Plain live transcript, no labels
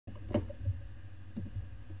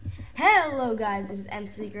Hello guys, this is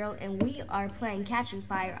MC Girl and we are playing Catching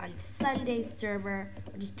Fire on Sunday's server,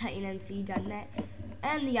 which is titanmc.net,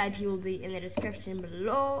 and the IP will be in the description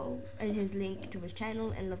below, and his link to his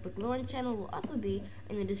channel and Lovebook Lauren's channel will also be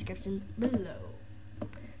in the description below.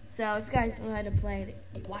 So if you guys know how to play,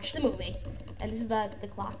 watch the movie. And this is the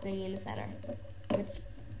clock thingy in the center, which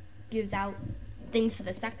gives out things to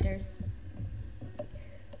the sectors.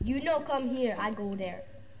 You know, come here, I go there.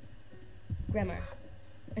 Grammar.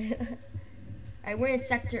 Alright, we're in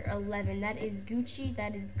sector 11. That is Gucci.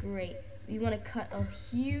 That is great. We want to cut a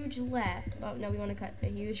huge left. Oh, no, we want to cut a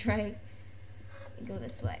huge right. And go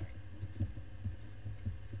this way.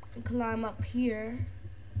 And climb up here.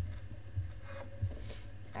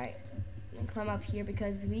 Alright. And climb up here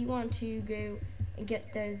because we want to go and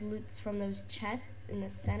get those loots from those chests in the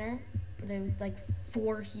center. But there was like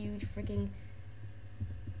 4 huge freaking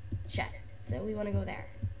chests. So we want to go there.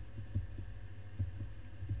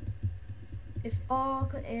 If all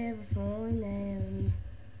could ever find them.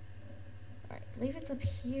 Alright, I believe it's up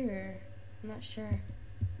here. I'm not sure.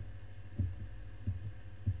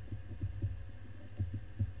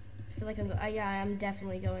 I feel like I'm going. Yeah, I'm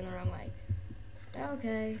definitely going the wrong way.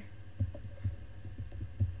 Okay.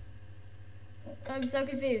 I'm so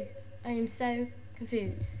confused. I am so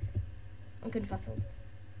confused. I'm confuzzled.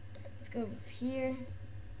 Let's go over here.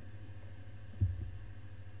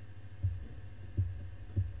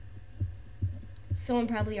 Someone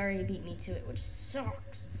probably already beat me to it, which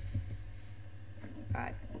sucks.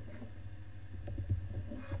 Alright.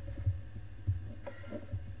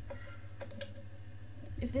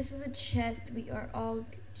 If this is a chest, we are all...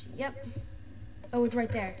 Yep. Oh, it's right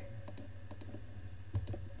there.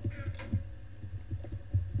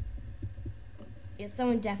 Yeah,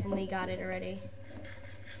 someone definitely got it already.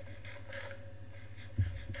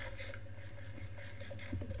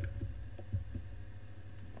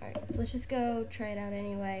 Let's just go try it out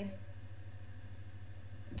anyway.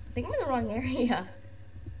 I think I'm in the wrong area.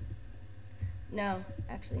 No,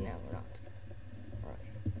 actually, no, we're not. Right.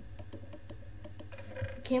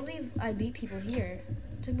 I can't believe I beat people here.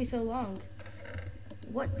 It took me so long.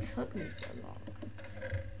 What took me so long?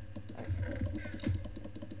 Right.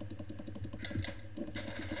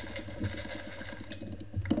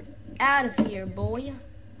 Out of here, boy.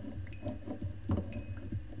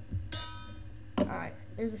 Alright.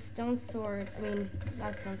 There's a stone sword. I mean,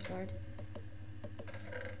 not a stone sword.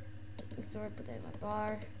 Take the sword, put that in my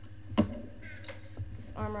bar. Slap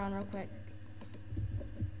this armor on real quick.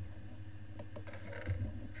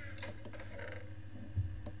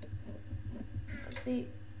 Let's see.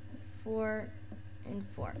 4 and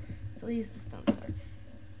 4. So we'll use the stone sword.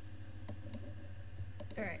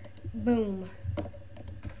 Alright. Boom.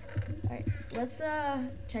 Alright. Let's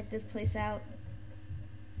check this place out.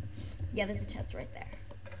 Yeah, there's a chest right there.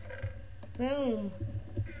 Boom.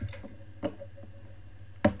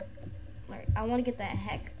 Alright, I want to get the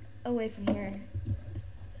heck away from here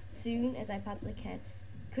as soon as I possibly can.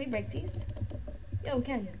 Can we break these? Yeah, we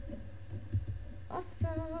can.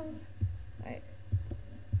 Awesome. Alright.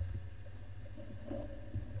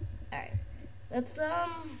 Alright. Let's,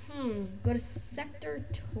 go to sector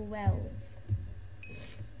 12.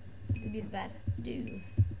 It'd be the best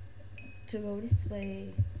to go this way.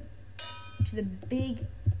 To the big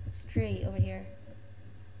straight over here.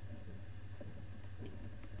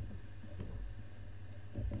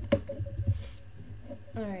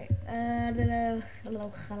 Alright.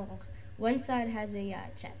 One side has a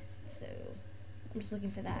chest, so I'm just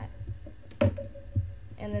looking for that.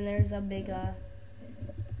 And then there's a big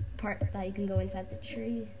part that you can go inside the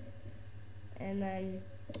tree. And then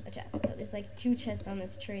a chest. So there's like 2 chests on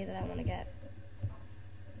this tree that I want to get.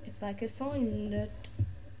 If I could find it.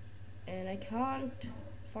 And I can't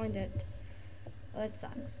find it. Oh, it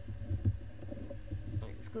sucks.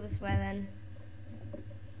 Alright, let's go this way then.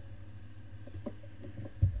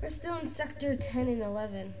 We're still in sector 10 and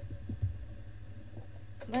 11.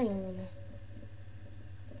 Iron.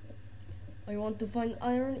 I want to find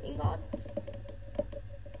iron ingots.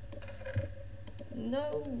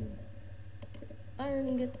 No. Iron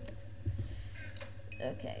ingots.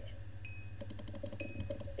 Okay.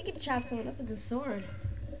 I could chop someone up with a sword.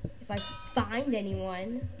 If I find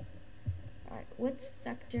anyone. Alright, what's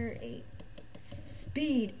sector 8?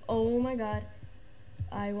 Speed. Oh my god.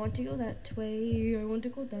 I want to go that way. I want to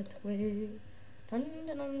go that way. Dun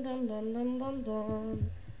dun dun dun dun dun dun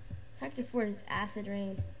dun. Sector 4 is acid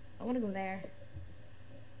rain. I want to go there.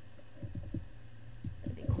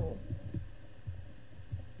 That'd be cool.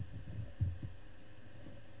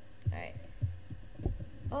 Alright.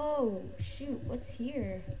 Oh, shoot. What's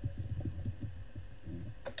here?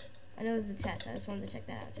 I know there's a chest. I just wanted to check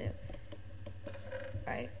that out too.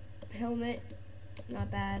 Alright, helmet,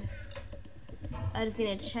 not bad. I just need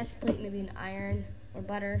a chest plate, maybe an iron or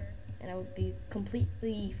butter, and I would be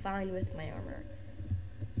completely fine with my armor.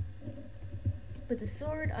 But the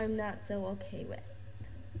sword, I'm not so okay with,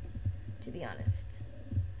 to be honest.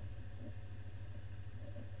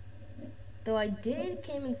 Though I did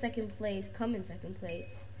come in second place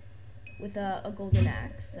with a golden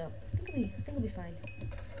axe, so I think I'll be fine.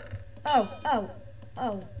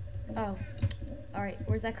 Oh. Alright,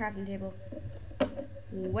 where's that crafting table?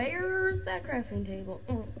 Where's that crafting table?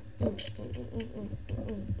 Right,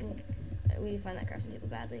 we need to find that crafting table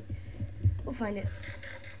badly. We'll find it.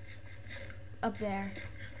 Up there.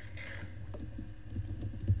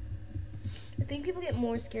 I think people get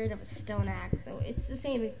more scared of a stone axe, so it's the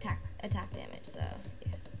same attack damage, so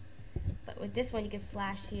yeah. But with this one, you can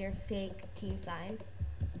flash your fake team sign.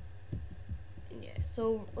 And yeah,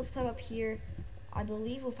 so let's climb up here. I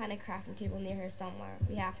believe we'll find a crafting table near here somewhere.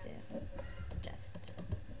 We have to. Just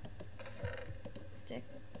stick.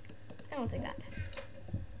 I don't take that.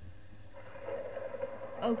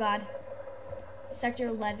 Oh god. Sector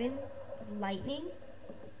 11. Lightning?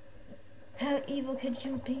 How evil could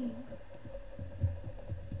you be?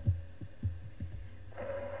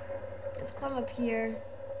 Let's climb up here.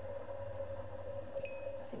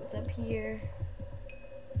 Let's see what's up here.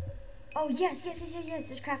 Oh yes.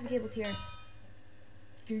 There's crafting tables here.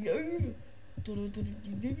 Oh,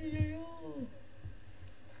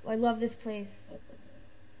 I love this place.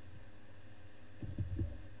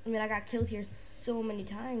 I mean, I got killed here so many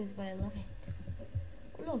times, but I love it.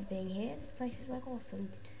 I love being here. This place is like awesome.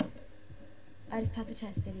 I just passed the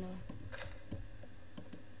chest, didn't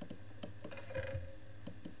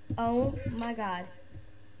I? Oh my god.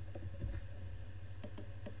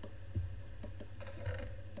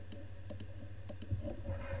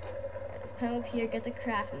 Let's come up here, get the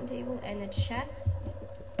crafting table and the chest.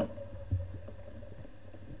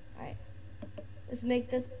 Alright. Let's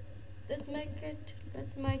make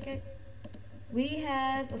it. We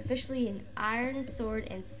have officially an iron sword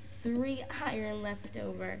and 3 iron left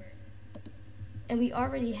over. And we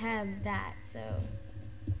already have that, so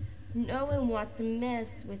no one wants to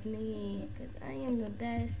mess with me, because I am the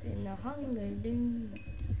best in the Hunger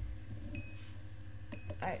Dudes.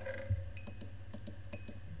 Alright.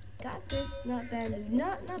 Got this, not bad.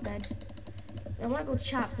 Not bad. I want to go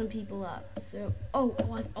chop some people up. So, oh,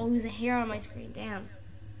 there's a hair on my screen. Damn.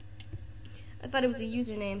 I thought it was a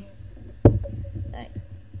username. Alright.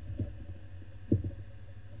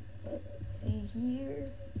 See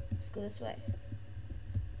here. Let's go this way.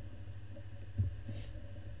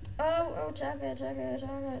 Oh, check it.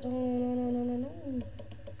 No.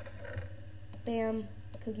 Bam.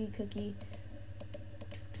 Cookie.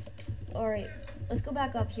 Alright, let's go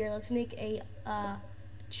back up here. Let's make a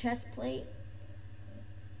chest plate.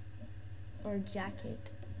 Or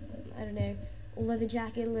jacket. I don't know. Leather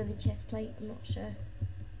jacket, leather chest plate. I'm not sure.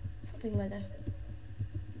 Something leather.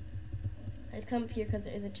 Let's come up here because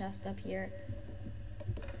there is a chest up here.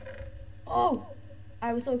 Oh!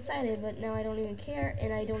 I was so excited, but now I don't even care,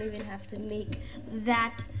 and I don't even have to make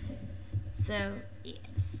that. So,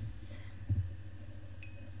 yes.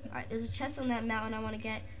 Alright, there's a chest on that mountain I want to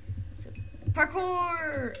get. So,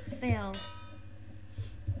 parkour! Fail.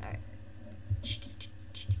 Alright.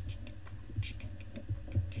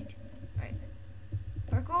 Alright.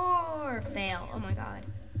 Parkour! Fail. Oh my god.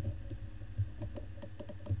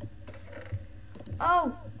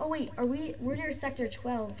 Oh wait, we're near sector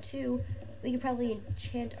 12 too. We could probably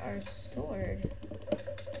enchant our sword.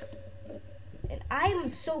 And I'm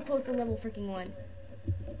so close to level freaking 1.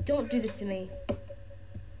 Don't do this to me.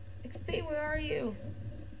 XP, where are you?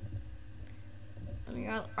 Oh my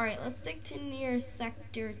god. Alright, let's stick to near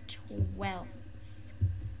sector 12.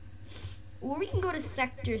 Or we can go to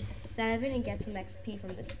sector 7 and get some XP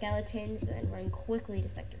from the skeletons and then run quickly to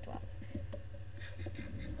sector 12.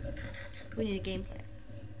 We need a game plan.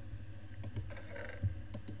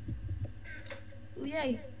 Ooh,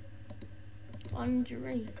 yay.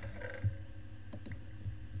 Lingerie.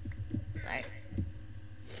 Right.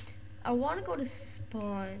 I want to go to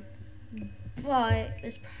spawn, but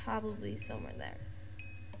there's probably somewhere there.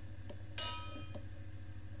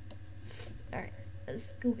 Alright,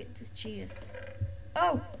 let's go get this chest.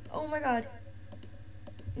 Oh my god.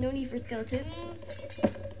 No need for skeletons.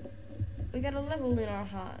 We got a level in our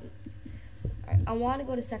hands. Alright, I want to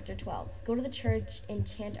go to sector 12. Go to the church and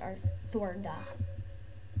enchant our sword.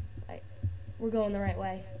 Alright, we're going the right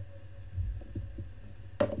way.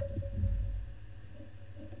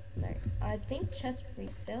 Alright, I think chest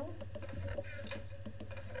refill.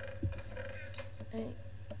 Alright,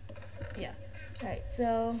 yeah. Alright,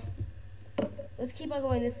 so let's keep on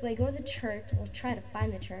going this way. Go to the church. We'll try to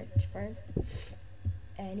find the church first.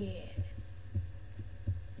 And yes.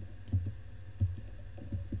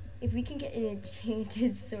 If we can get an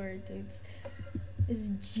enchanted sword, it's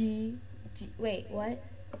G. Wait, what?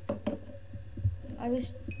 I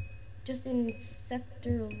was just in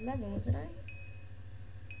sector 11, wasn't I?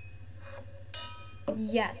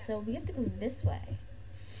 Yeah, so we have to go this way.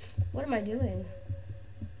 What am I doing?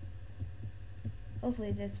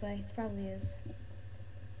 Hopefully this way. It probably is.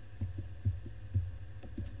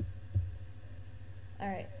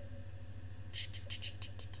 Alright.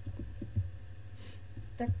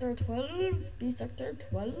 Sector 12. Be sector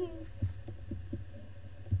 12.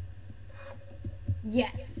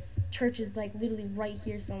 Yes. Church is like literally right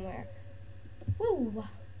here somewhere. Woo!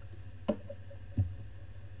 How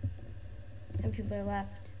many people are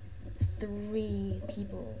left? 3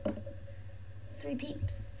 people. 3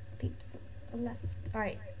 peeps. Peeps left.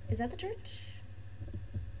 Alright. Is that the church?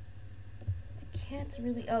 I can't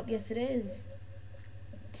really. Oh, yes, it is.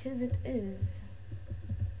 It is.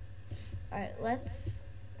 Alright, let's.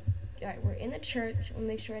 Alright, we're in the church. We'll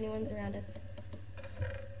make sure anyone's around us.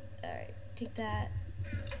 Alright, take that.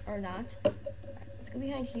 Or not. Alright, let's go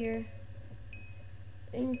behind here.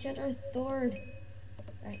 Enchant our sword.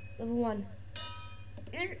 Alright, level 1.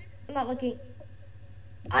 I'm not looking.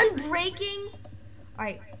 Unbreaking?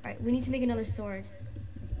 Alright, we need to make another sword.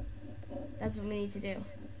 That's what we need to do.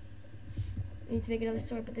 We need to make another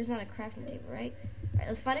sword, but there's not a crafting table, right? Alright,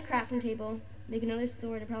 let's find a crafting table, make another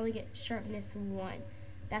sword, and probably get sharpness 1.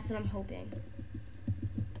 That's what I'm hoping.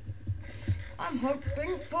 I'm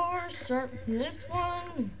hoping for sharpness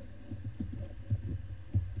 1.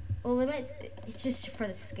 Well, it's just for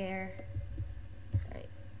the scare. Alright.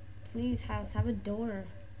 Please, house, have a door.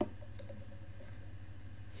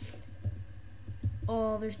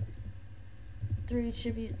 Oh, there's 3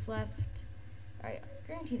 tributes left. Alright, I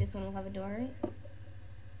guarantee this one will have a door, right?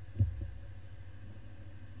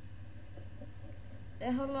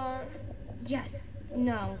 Hold on. Yes.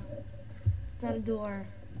 No. It's not a door.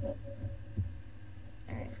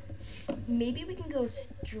 Alright. Maybe we can go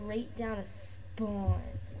straight down a spawn.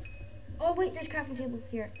 Oh, wait, there's crafting tables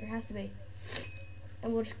here. There has to be.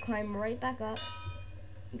 And we'll just climb right back up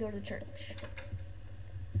and go to the church.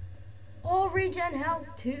 Oh, regen health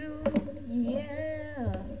too. Yeah.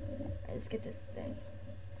 Alright, let's get this thing.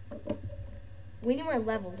 We need more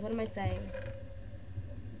levels. What am I saying?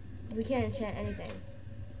 We can't enchant anything.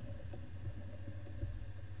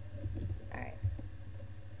 Alright.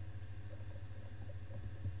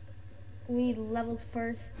 We need levels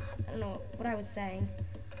first. I don't know what I was saying.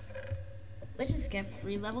 Let's just get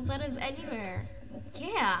free levels out of anywhere.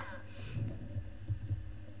 Yeah.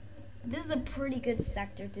 This is a pretty good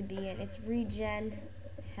sector to be in. It's regen,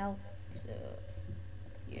 health, so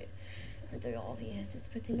yeah. Pretty obvious. It's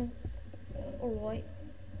pretty nice. Alright.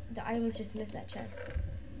 The items just missed that chest.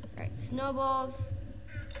 Alright, snowballs.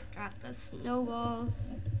 Got the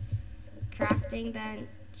snowballs. Crafting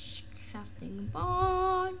bench. Crafting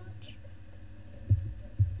bunch.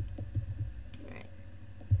 Alright.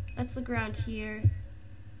 Let's look around here.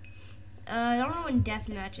 I don't know when death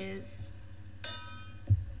matches.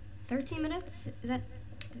 13 minutes? Is that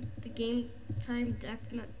the game time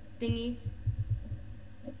death thingy?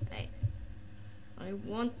 Right. I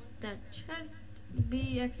want that chest.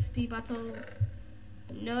 XP battles.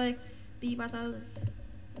 No XP battles.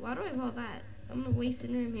 Why do I have all that? I'm gonna waste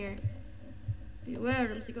room here. Beware,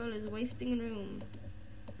 Rumsicle is wasting room.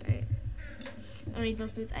 Right. I don't need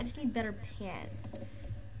those boots. I just need better pants.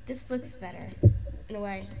 This looks better, in a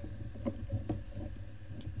way.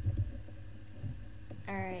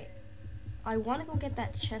 Alright. I want to go get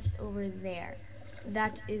that chest over there.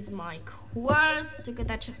 That is my quest, to get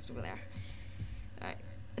that chest over there. Alright.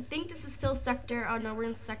 I think this is still sector. Oh no, we're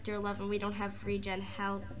in sector 11. We don't have regen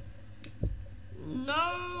health.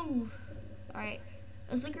 No! Alright.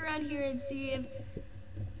 Let's look around here and see if.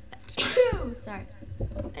 Sorry.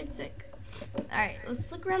 I'm sick. Alright,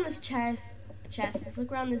 let's look around this chest. Let's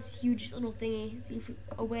look around this huge little thingy. See if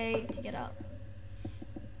a way to get up.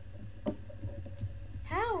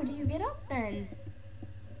 How do you get up then?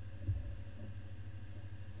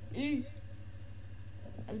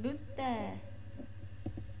 Albuta.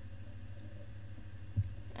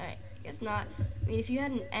 Alright, guess not. I mean, if you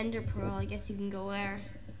had an ender pearl, I guess you can go there.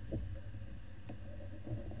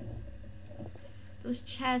 Those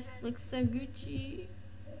chests look so Gucci.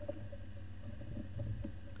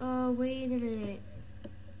 Oh, wait a minute.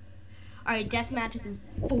 Alright, death matches in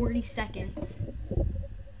 40 seconds.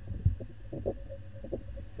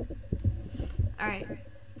 Alright.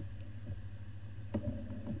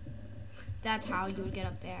 That's how you would get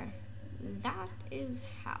up there. That is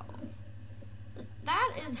how.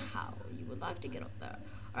 That is how you would like to get up there.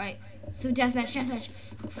 Alright, so deathmatch.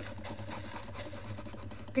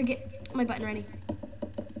 Gonna get my button ready.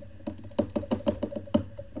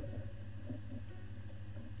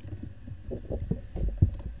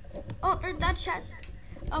 Oh, that chest.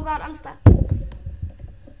 Oh god, I'm stuck.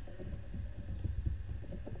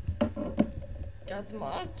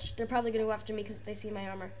 Deathmatch. They're probably gonna go after me because they see my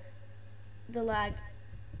armor. The lag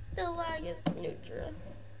is neutral.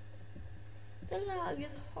 The lag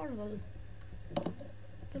is horrible.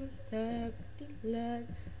 The lag.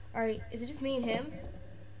 Alright, is it just me and him?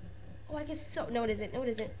 Oh, I guess so. No, it isn't.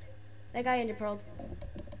 That guy enderpearled.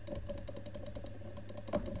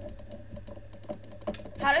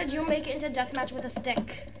 How did you make it into deathmatch with a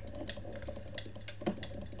stick?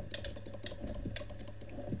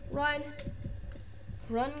 Run,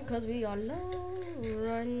 cause we are low.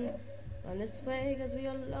 Run this way, cause we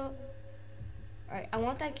are low. Alright, I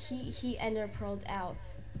want that he enderpearled out.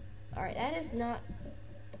 Alright, that is not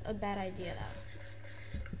a bad idea, though.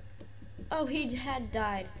 Oh, he had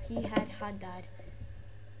died. He had died.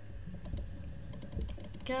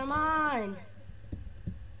 Come on.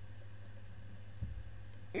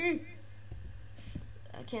 I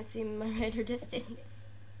can't see my render distance.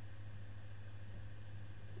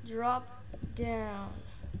 Drop down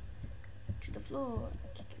to the floor.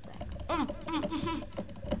 Kick it back.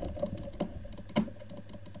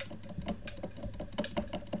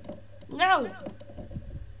 No.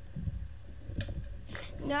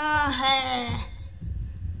 No.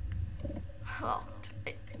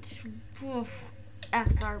 Oh,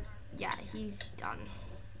 XR. Yeah, he's done.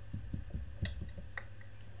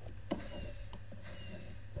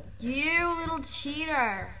 You little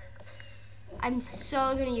cheater. I'm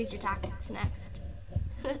so gonna use your tactics next.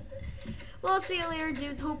 Well, see you later,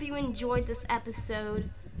 dudes. Hope you enjoyed this episode.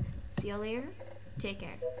 See you later. Take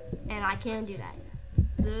care. And I can do that.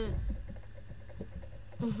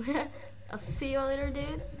 I'll see you later,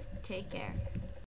 dudes. Take care.